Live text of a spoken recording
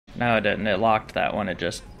No, it didn't. It locked that one. It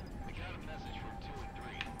just...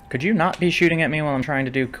 Could you not be shooting at me while I'm trying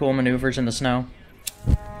to do cool maneuvers in the snow?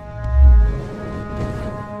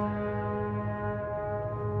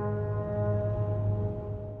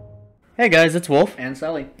 Hey guys, it's Wolf. And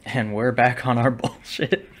Sully. And we're back on our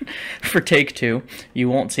bullshit for take 2. You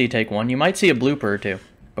won't see take 1. You might see a blooper or 2,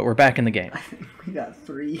 but we're back in the game. I think we got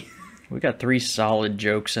 3. We got 3 solid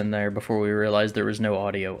jokes in there before we realized there was no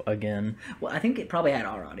audio again. Well, I think it probably had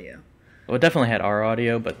our audio. Well, it definitely had our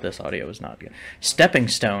audio, but this audio was not good. Stepping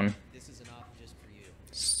Stone.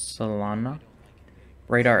 Solana.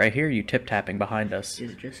 Radar, I hear you tip-tapping behind us.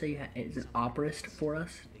 Is it just so you is it operist for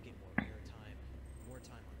us?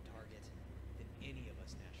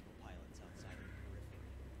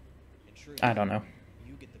 I don't know.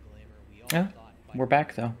 Yeah, we're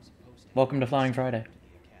back though. Welcome to Flying Friday.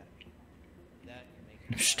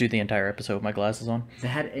 Just do the entire episode with my glasses on.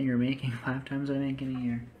 That and you're making 5 times what I make in a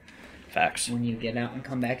year. Facts. When you get out and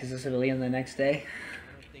come back as a civilian the next day.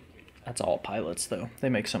 That's all pilots though. They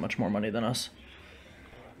make so much more money than us.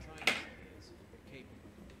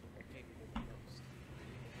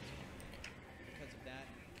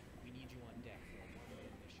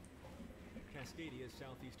 Cascadia's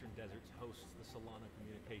southeastern deserts hosts the Solana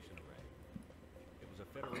communication array. It was a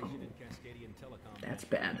Federation and Cascadian telecom. That's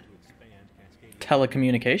bad.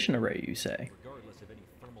 Telecommunication array, you say?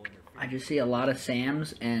 I just see a lot of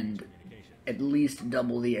SAMs and at least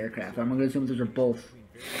double the aircraft. I'm gonna assume those are both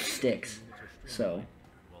sticks. So.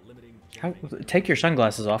 Take your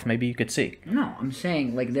sunglasses off. Maybe you could see. No, I'm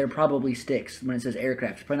saying like they're probably sticks when it says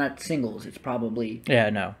aircraft. It's probably not singles. It's probably. Yeah,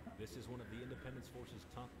 no.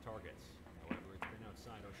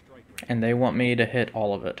 And they want me to hit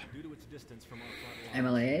all of it.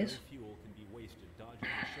 MLAs?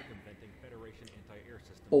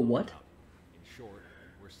 Oh, what? In short,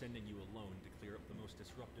 we're sending you alone to clear up the most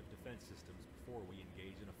disruptive defense systems before we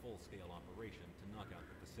engage in a full-scale operation to knock out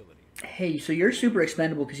the facility. Hey, so you're super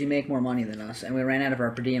expendable because you make more money than us, and we ran out of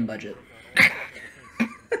our per diem budget.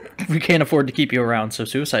 We can't afford to keep you around, so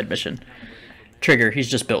suicide mission. Trigger, he's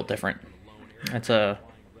just built different. That's a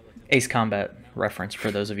Ace Combat reference for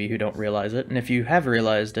those of you who don't realize it. And if you have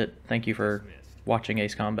realized it, thank you for watching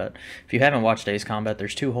Ace Combat. If you haven't watched Ace Combat,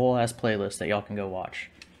 there's 2 whole-ass playlists that y'all can go watch.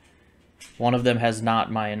 One of them has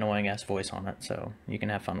not my annoying-ass voice on it, so you can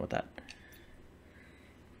have fun with that.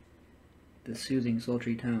 The soothing,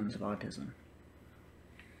 sultry tones of autism.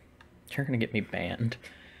 You're gonna get me banned.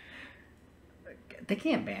 They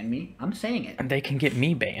can't ban me. I'm saying it. They can get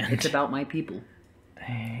me banned. It's about my people.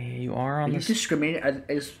 Hey, you are on this. Discriminating?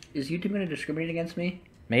 Is YouTube going to discriminate against me?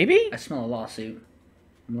 Maybe? I smell a lawsuit.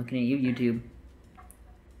 I'm looking at you, YouTube.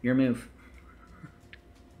 Your move.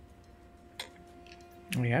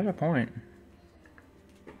 You have a point.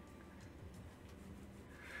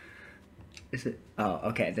 Is it? Oh,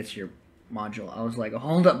 okay. That's your module. I was like,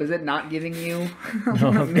 hold up. Is it not giving you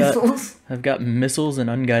no, missiles? I've got missiles and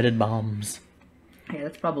unguided bombs. Yeah,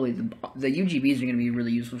 that's probably the UGBs are going to be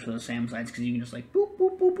really useful for the SAM sites because you can just like boop,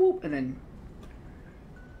 boop, boop, boop, and then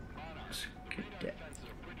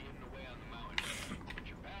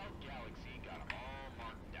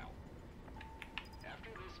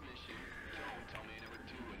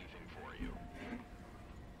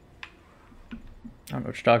I don't know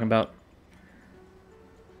what you're talking about.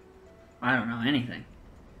 I don't know anything.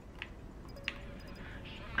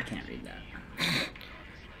 I can't read that.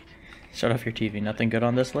 Shut off your TV. Nothing good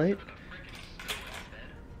on this late?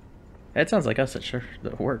 It sounds like us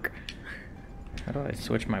at work. How do I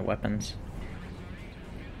switch my weapons?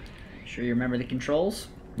 Sure you remember the controls?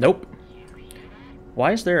 Nope.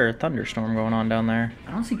 Why is there a thunderstorm going on down there?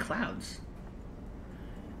 I don't see clouds.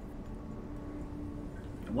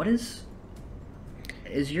 What is...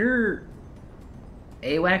 Is your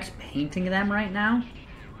AWACS painting them right now?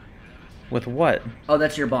 With what? Oh,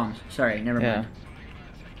 that's your bombs. Sorry, never mind. Yeah.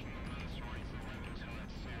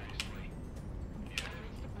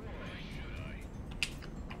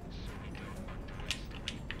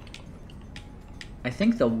 I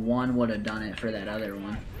think the one would have done it for that other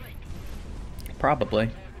one. Probably.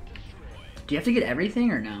 Do you have to get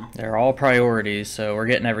everything or no? They're all priorities, so we're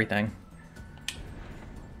getting everything.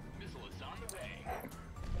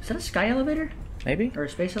 Is that a sky elevator? Maybe? Or a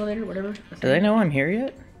space elevator, whatever? Do they know I'm here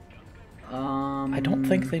yet? I don't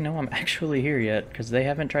think they know I'm actually here yet, because they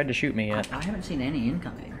haven't tried to shoot me yet. I haven't seen any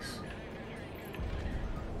incomings.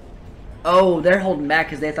 Oh, they're holding back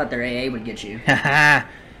because they thought their AA would get you. Haha!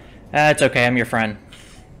 It's okay, I'm your friend.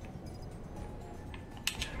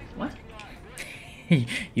 What?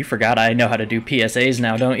 You forgot I know how to do PSAs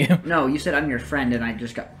now, don't you? No, you said I'm your friend and I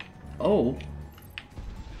just got... Oh.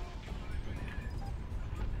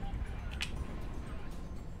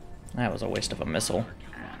 That was a waste of a missile.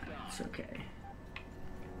 It's okay.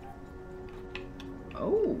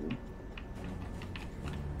 Oh.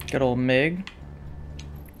 Good old MiG.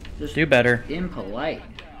 Just Do better. impolite.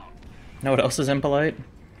 Know what else is impolite?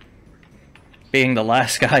 Being the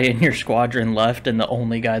last guy in your squadron left and the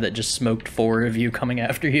only guy that just smoked 4 of you coming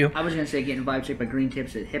after you. I was gonna say getting vibe checked by green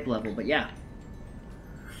tips at hip level, but yeah.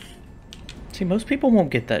 See, most people won't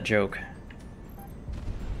get that joke.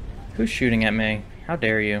 Who's shooting at me? How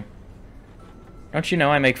dare you? Don't you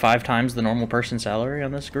know I make 5 times the normal person's salary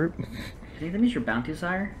on this group? I think that means your bounty is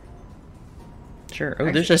higher. Sure.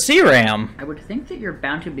 Oh, there's a C-RAM! I would think that your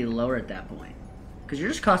bounty would be lower at that point. Because you're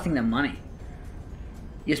just costing them money.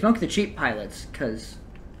 You smoke the cheap pilots, because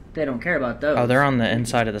they don't care about those. Oh, they're on the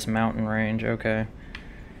inside of this mountain range. Okay.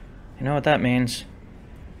 You know what that means?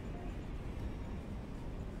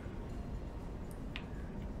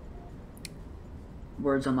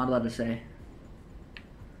 Words I'm not allowed to say.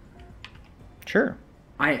 Sure.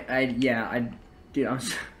 Dude, I'm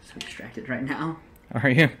so distracted right now. Are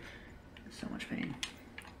you? So much pain.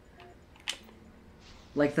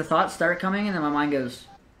 Like, the thoughts start coming, and then my mind goes,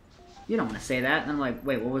 you don't want to say that. And I'm like,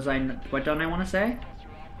 wait, what don't I want to say?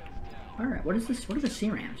 Alright, what is this? What are the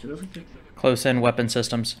C-RAMs? It looks like Close-in weapon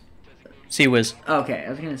systems. CWIS. okay, I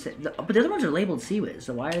was going to say, but the other ones are labeled CWIS,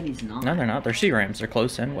 so why are these not? No, they're not. They're C-RAMs. They're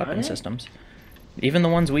close-in weapon they? systems. Even the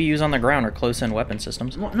ones we use on the ground are close-in weapon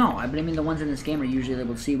systems. Well, no, but I mean the ones in this game are usually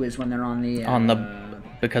labeled CWIS when they're on the...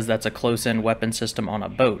 Because that's a close-in weapon system on a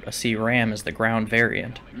boat. A C-RAM is the ground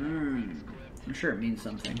variant. I'm sure it means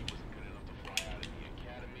something.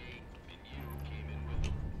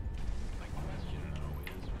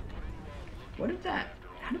 How did that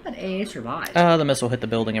AA survive? The missile hit the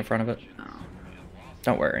building in front of it. Oh.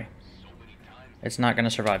 Don't worry. It's not going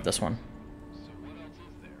to survive this one.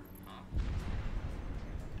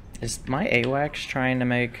 Is my AWACS trying to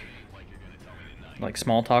make, like,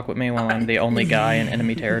 small talk with me while I'm the only guy in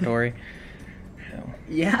enemy territory? No.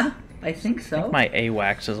 Yeah, I think so. I think my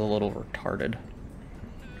AWACS is a little retarded.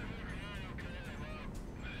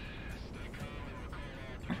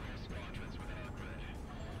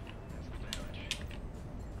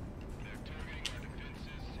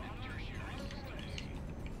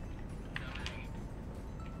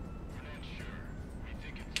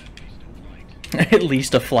 At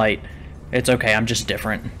least a flight. It's okay, I'm just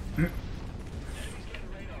different.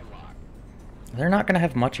 They're not going to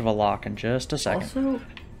have much of a lock in just a second. Also,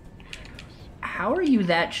 how are you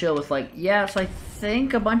that chill with, like, yes, I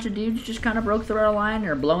think a bunch of dudes just kind of broke through our line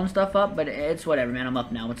or blowing stuff up, but it's whatever, man, I'm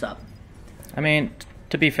up now, what's up? I mean,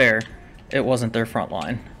 to be fair, it wasn't their front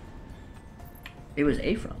line. It was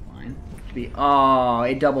a front line. Oh,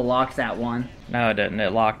 it double locked that one. No, it didn't.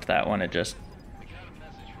 It locked that one. It just...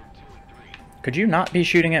 Could you not be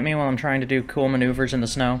shooting at me while I'm trying to do cool maneuvers in the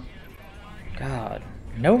snow? God,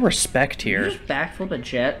 no respect here. You just backflip a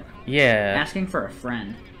jet? Yeah. Asking for a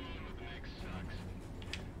friend.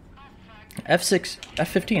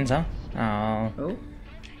 F-15s, huh? Oh.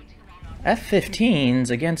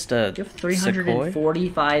 F-15s against a You have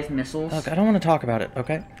 345 Sequoia? missiles. Look, I don't want to talk about it,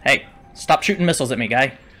 okay? Hey, stop shooting missiles at me,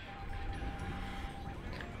 guy.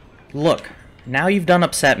 Look, now you've done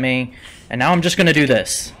upset me, and now I'm just gonna do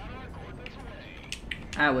this.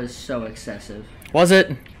 That was so excessive. Was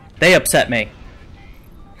it? They upset me.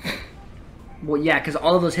 Well, yeah, because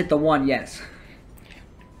all of those hit the one, yes.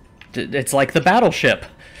 It's like the battleship.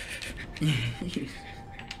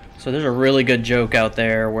 So there's a really good joke out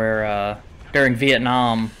there where during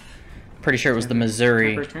Vietnam, pretty sure it was the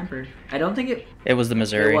Missouri. Temper. I don't think it... It was the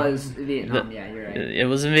Missouri. It was Vietnam, yeah, you're right. It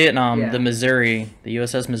was in Vietnam, Yeah. the Missouri, the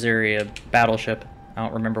USS Missouri, a battleship. I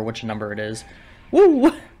don't remember which number it is.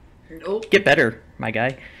 Woo! Oh. Get better, my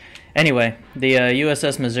guy. Anyway, the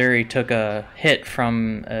USS Missouri took a hit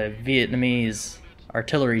from a Vietnamese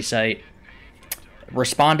artillery site,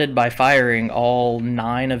 responded by firing all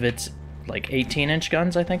 9 of its, like, 18-inch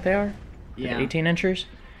guns, I think they are? Yeah. 18-inchers?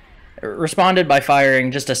 Responded by firing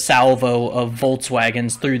just a salvo of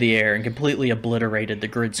Volkswagens through the air and completely obliterated the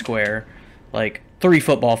grid square. Like, 3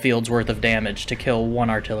 football fields worth of damage to kill 1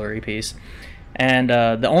 artillery piece. And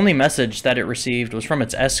the only message that it received was from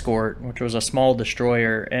its escort, which was a small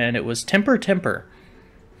destroyer, and it was "Temper, temper."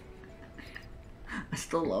 I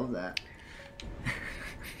still love that.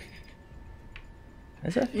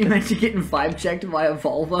 Is it? You mentioned getting vibe checked by a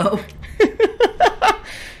Volvo.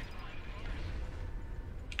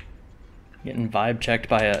 Getting vibe checked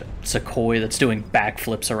by a Sequoia that's doing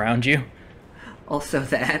backflips around you. Also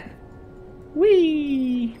that.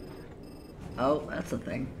 Whee! Oh, that's a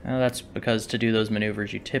thing. Well, that's because to do those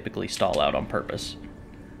maneuvers, you typically stall out on purpose.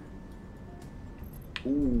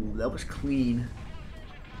 Ooh, that was clean.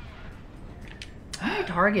 How many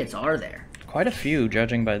targets are there? Quite a few,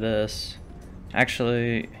 judging by this.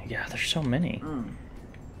 Actually, yeah, there's so many.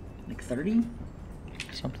 Like 30?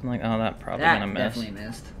 Something like, oh, that probably That gonna miss. definitely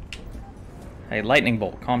missed. Hey, lightning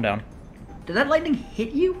bolt, calm down. Did that lightning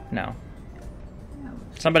hit you? No.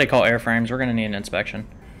 Somebody call airframes. We're gonna need an inspection.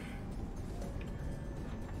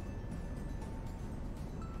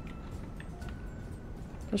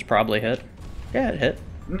 This probably hit. Yeah, it hit.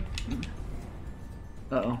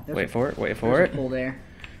 Uh-oh. Wait for it. Wait for it. Pull there.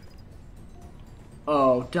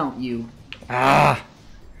 Oh, don't you. Ah!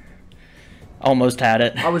 Almost had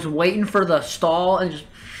it. I was waiting for the stall and just...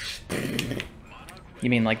 You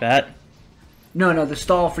mean like that? No, the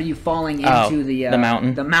stall for you falling into the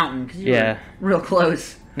mountain. The mountain, because you were real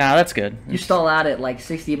close. Nah, that's good. You stall out at like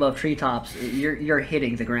 60 above treetops. You're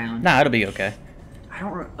hitting the ground. Nah, it'll be okay. I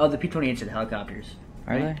don't. Oh, the P-28s are the helicopters.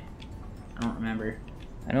 Are right? they? I don't remember.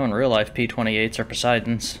 I know in real life P-28s are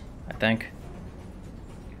Poseidons, I think.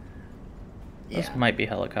 Yeah. Those might be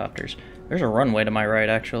helicopters. There's a runway to my right,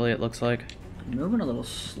 actually, it looks like. I'm moving a little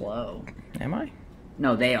slow. Am I?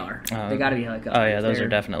 No, they are. They gotta be helicopters. Oh, yeah, those They're... are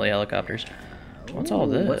definitely helicopters. What's all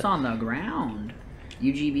Ooh, this? What's on the ground?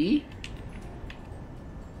 UGB?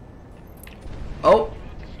 Oh!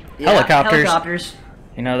 Yeah, Helicopters. Helicopters.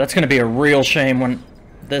 You know, that's going to be a real shame when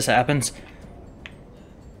this happens.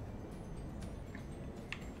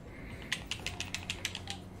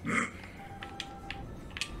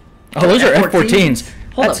 Oh, those are F-14s.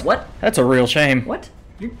 Hold up, what? That's a real shame. What?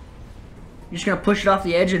 You're just gonna push it off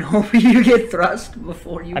the edge and hope you get thrust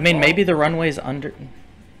before you I mean, fall? maybe the runway's under...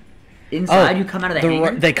 Inside, you come out of the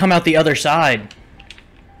hangar? They come out the other side.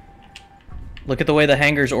 Look at the way the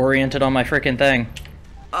hangar's oriented on my freaking thing.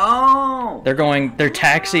 Oh! They're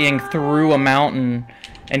taxiing through a mountain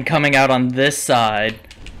and coming out on this side.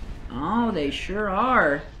 Oh, they sure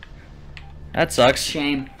are. That sucks.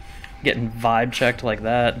 Shame. Getting vibe checked like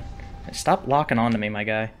that. Stop locking onto me, my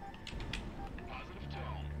guy.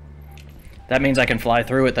 That means I can fly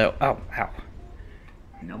through it, though. Oh, ow.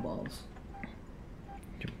 No balls.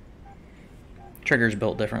 Trigger's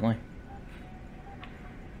built differently.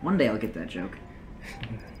 One day I'll get that joke.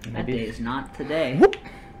 That day is not today. Whoop.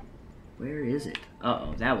 Where is it?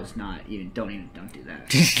 Uh-oh, that was not even... Don't do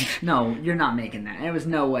that. No, you're not making that. There was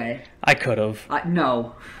no way. I could have.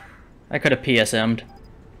 No. I could have PSM'd.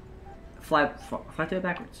 Fly through it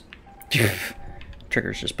backwards.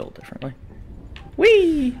 Trigger's just built differently.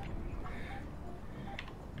 Whee!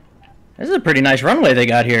 This is a pretty nice runway they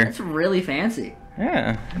got here. That's really fancy.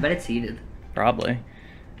 Yeah. I bet it's heated. Probably.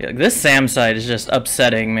 Yeah, this SAM site is just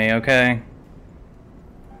upsetting me, okay?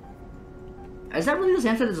 Is that really the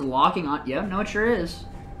SAM site that's locking on? Yeah, no, it sure is.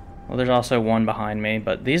 Well, there's also one behind me,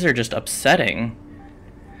 but these are just upsetting.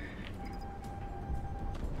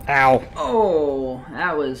 Ow. Oh,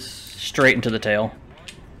 that was... Straight into the tail.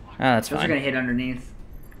 Ah, that's Those fine. are gonna hit underneath.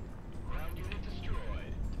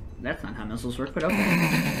 That's not how missiles work, but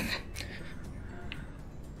okay.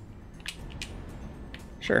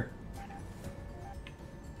 Sure.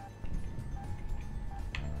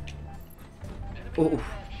 Oh.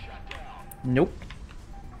 Nope.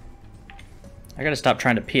 I gotta stop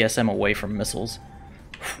trying to PSM away from missiles.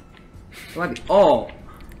 Oh.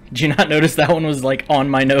 Did you not notice that one was like on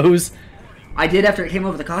my nose? I did after it came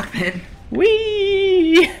over the cockpit.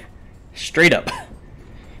 Whee! Straight up.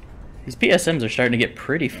 These PSMs are starting to get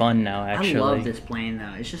pretty fun now, actually. I love this plane,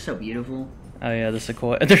 though. It's just so beautiful. Oh yeah, the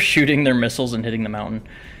Sequoia. They're shooting their missiles and hitting the mountain.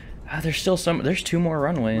 There's still some. There's 2 more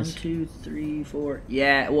runways. 1, 2, 3, 4.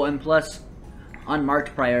 Yeah, well, and plus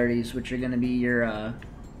unmarked priorities, which are going to be your,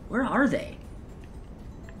 where are they?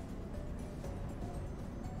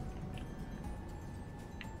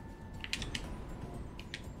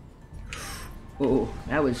 Oh,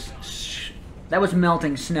 that was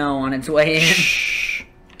melting snow on its way in. Shh.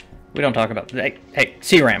 We don't talk about. Hey,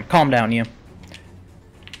 C-Ram, calm down, you.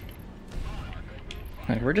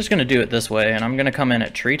 We're just gonna do it this way, and I'm gonna come in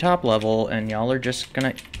at treetop level, and y'all are just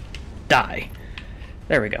gonna die.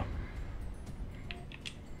 There we go.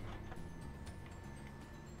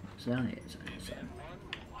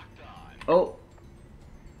 Oh.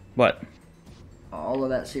 What? All of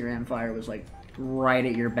that CRAM fire was like right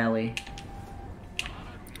at your belly.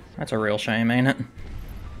 That's a real shame, ain't it?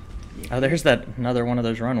 Oh, there's that another one of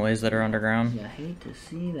those runways that are underground. Yeah, I hate to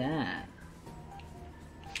see that.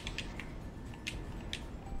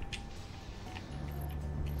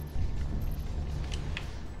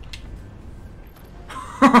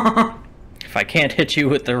 If I can't hit you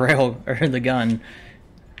with the rail or the gun,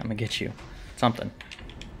 I'm gonna get you. Something.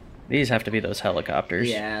 These have to be those helicopters.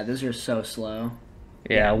 Yeah, those are so slow.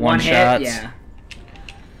 Yeah, one shots. Hit, yeah.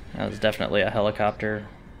 That was definitely a helicopter.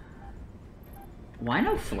 Why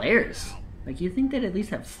no flares? Like, you'd think they'd at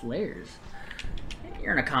least have flares.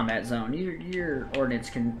 You're in a combat zone. Your ordnance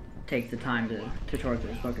can take the time to torque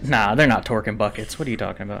those buckets. Nah, they're not torquing buckets. What are you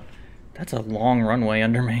talking about? That's a long runway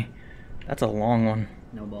under me. That's a long one.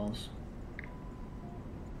 No balls.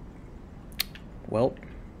 Well,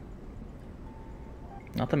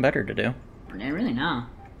 nothing better to do. Yeah, really, no.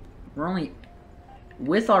 We're only...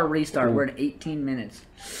 With our restart, Ooh. we're at 18 minutes.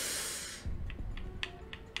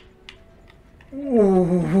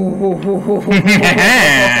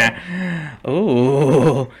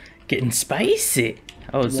 Ooh, getting spicy.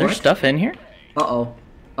 Oh, is there What? stuff in here? Uh-oh.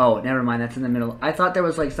 Oh, never mind. That's in the middle. I thought there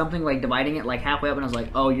was like something like dividing it like halfway up, and I was like,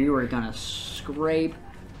 oh, you were gonna scrape.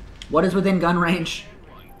 What is within gun range?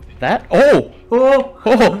 That? Oh! Oh!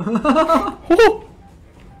 Oh! Oh!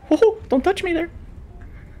 Oh! Don't touch me there.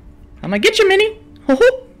 I'm gonna get you, Minnie.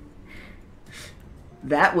 Oh!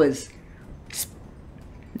 That was...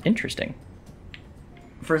 Interesting.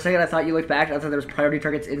 For a second, I thought you looked back. I thought there was priority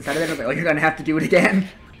targets inside of there. I was like, oh, you're gonna have to do it again.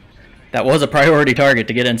 That was a priority target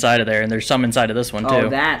to get inside of there, and there's some inside of this one, too. Oh,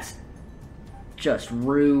 that's just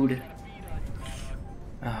rude.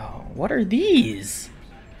 Oh, what are these?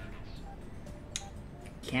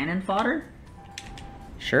 Cannon fodder?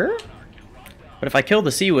 Sure. But if I kill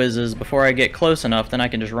the sea whizzes before I get close enough, then I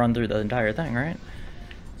can just run through the entire thing, right?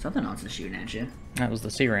 Something else is shooting at you. That was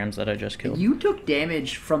the sea rams that I just killed. You took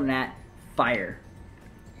damage from that fire.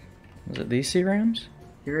 Was it these sea rams?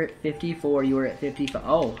 You're at 54, you were at 55.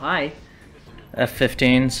 Oh, hi.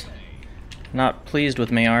 F-15s. Not pleased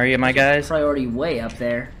with me, are you, my guys? Priority way up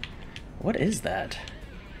there. What is that?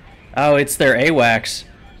 Oh, it's their AWACS.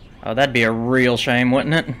 Oh, that'd be a real shame,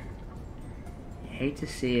 wouldn't it? You hate to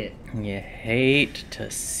see it. You hate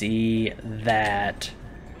to see that.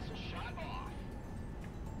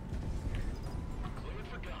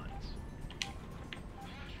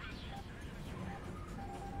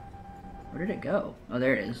 Where did it go? Oh,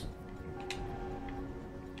 there it is.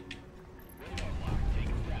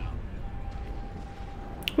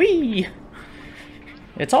 Whee!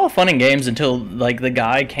 It's all fun and games until, like, the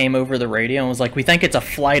guy came over the radio and was like, we think it's a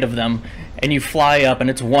flight of them. And you fly up and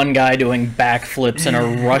it's one guy doing backflips in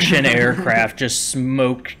a Russian aircraft just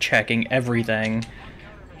smoke checking everything.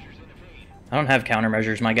 I don't have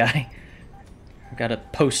countermeasures, my guy. I've got a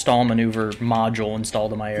post-stall maneuver module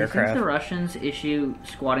installed in my Do you aircraft. think the Russians issue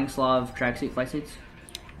squatting Slav tracksuit flight suits?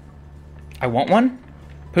 I want one?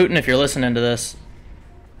 Putin, if you're listening to this,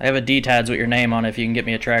 I have a D-TADS with your name on it if you can get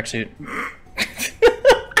me a tracksuit.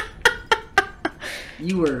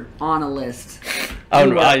 You were on a list. Oh,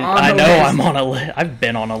 You were I on know the list. I'm on a list. I've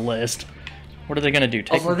been on a list. What are they gonna do?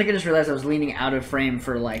 Take Also, I think I just realized I was leaning out of frame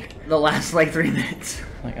for like the last like 3 minutes.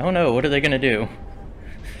 like, oh no, what are they gonna do?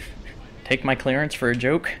 Take my clearance for a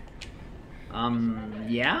joke?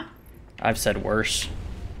 Yeah? I've said worse.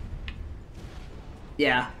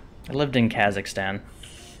 Yeah. I lived in Kazakhstan.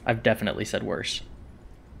 I've definitely said worse.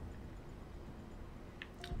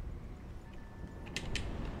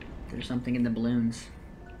 There's something in the balloons.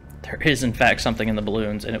 There is, in fact, something in the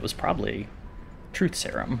balloons, and it was probably truth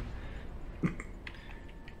serum.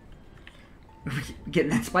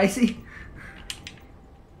 Getting that spicy?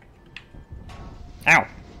 Ow!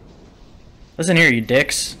 Listen here, you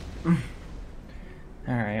dicks.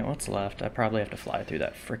 Alright, what's left? I probably have to fly through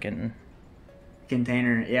that frickin'...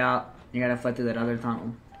 Container, yeah. You gotta fly through that other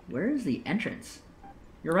tunnel. Where is the entrance?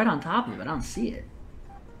 You're right on top of it. I don't see it.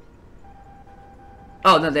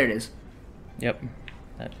 Oh, no, there it is. Yep.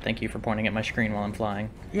 Thank you for pointing at my screen while I'm flying.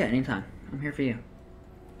 Yeah, anytime. I'm here for you.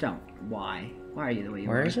 Don't. Why? Why are you the way you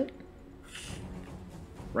are? Where is it?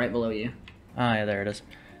 Right below you. Ah, yeah, there it is.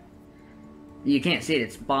 You can't see it.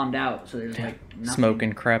 It's bombed out, so there's like nothing. Smoke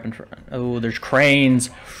and crap in front. Oh, there's cranes.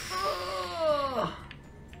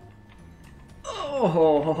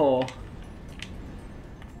 Oh.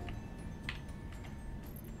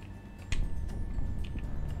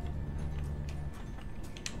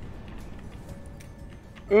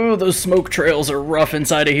 Oh, those smoke trails are rough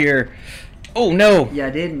inside of here. Oh, no. Yeah,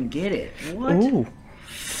 I didn't get it. What? Ooh.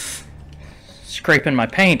 Scraping my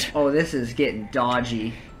paint. Oh, this is getting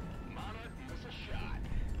dodgy.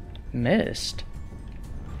 Missed.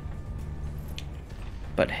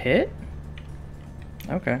 But hit?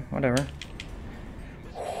 Okay, whatever.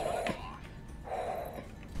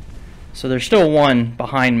 So there's still one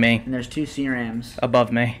behind me, And there's 2 CRAMs.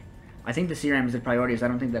 above me. I think the CRAM is the priorities. I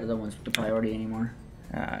don't think that other one's the priority anymore.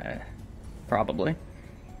 Probably.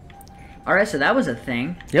 Alright, so that was a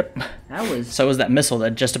thing. Yep. That was... So was that missile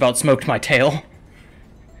that just about smoked my tail.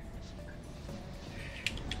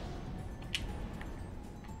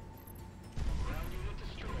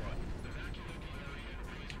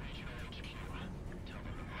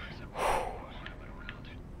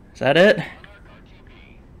 that it?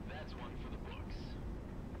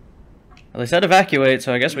 Well, they said evacuate,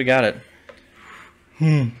 so I guess we got it.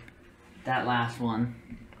 That last one.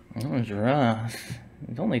 That was rough.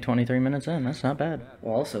 It's only 23 minutes in. That's not bad.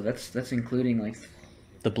 Well, also that's including like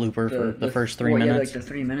The blooper for the first 3 well, minutes. Yeah, like the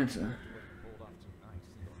 3 minutes. Pulled off some nice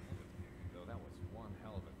scenes, though that was one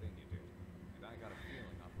hell of a thing you did. And I got a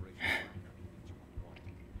feeling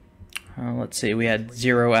Operation Let's see. We had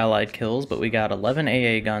 0 allied kills, but we got 11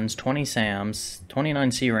 AA guns, 20 SAMs,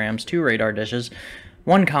 29 CRAMs, 2 radar dishes,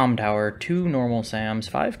 1 comm tower, 2 normal SAMs,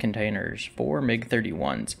 5 containers, 4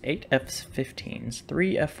 MiG-31s, 8 F-15s,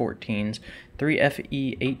 3 F-14s, 3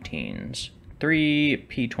 FE-18s, 3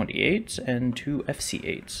 P-28s, and 2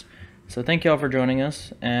 FC-8s. So thank y'all for joining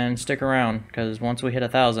us, and stick around, because once we hit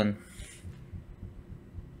 1,000,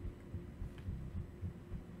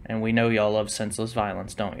 and we know y'all love senseless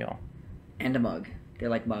violence, don't y'all? And a mug. They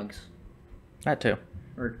like mugs. That too.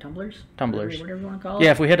 Or tumblers? Tumblers. Whatever you want to call it. Yeah,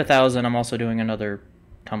 if we hit 1,000, I'm also doing another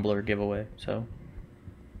tumbler giveaway, so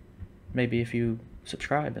maybe if you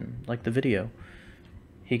subscribe and like the video,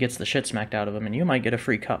 he gets the shit smacked out of him, and you might get a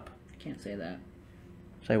free cup. Can't say that.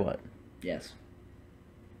 Say what? Yes.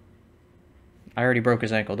 I already broke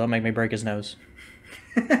his ankle. Don't make me break his nose.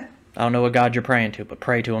 I don't know what God you're praying to, but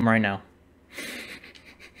pray to him right now.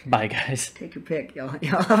 Bye, guys. Take your pick. Y'all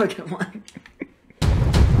have a good one.